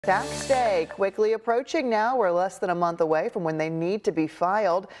Tax day quickly approaching now. We're less than a month away from when they need to be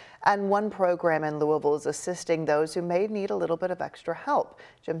filed. And one program in Louisville is assisting those who may need a little bit of extra help.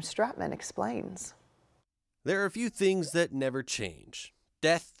 Jim Stratman explains. There are a few things that never change.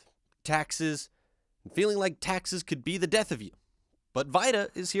 Death, taxes, and feeling like taxes could be the death of you. But VITA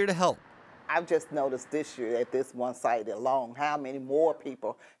is here to help. I've just noticed this year at this one site alone how many more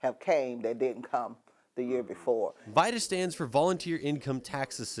people have came that didn't come the year before. VITA stands for Volunteer Income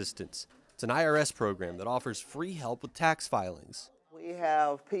Tax Assistance. It's an IRS program that offers free help with tax filings. We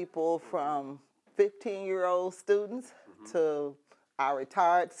have people from 15-year-old students to our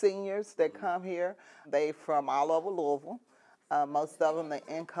retired seniors that come here. They from all over Louisville. Most of them, the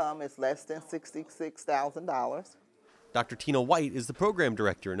income is less than $66,000. Dr. Tina White is the program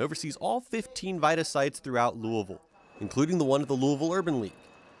director and oversees all 15 VITA sites throughout Louisville, including the one at the Louisville Urban League.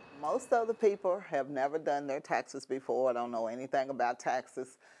 Most of the people have never done their taxes before, don't know anything about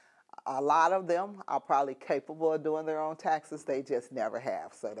taxes. A lot of them are probably capable of doing their own taxes, they just never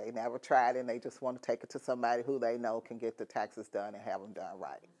have. So they never tried and they just want to take it to somebody who they know can get the taxes done and have them done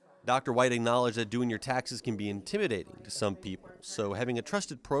right. Dr. White acknowledged that doing your taxes can be intimidating to some people, so having a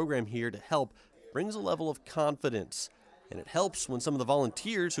trusted program here to help brings a level of confidence. And it helps when some of the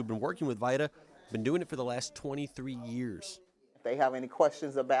volunteers who've been working with VITA have been doing it for the last 23 years. If they have any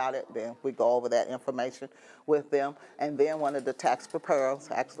questions about it, then we go over that information with them. And then one of the tax preparers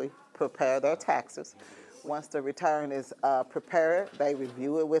actually prepare their taxes. Once the return is prepared, they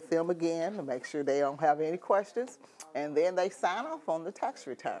review it with them again to make sure they don't have any questions. And then they sign off on the tax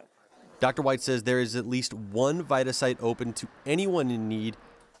return. Dr. White says there is at least one VITA site open to anyone in need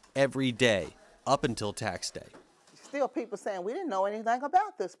every day up until tax day. Still people saying, we didn't know anything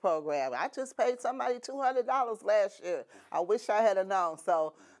about this program. I just paid somebody $200 last year. I wish I had known.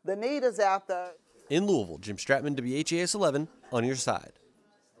 So the need is out there. In Louisville, Jim Stratman, WHAS 11, on your side.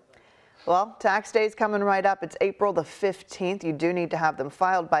 Well, tax day is coming right up. It's April the 15th. You do need to have them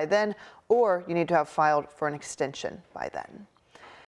filed by then, or you need to have filed for an extension by then.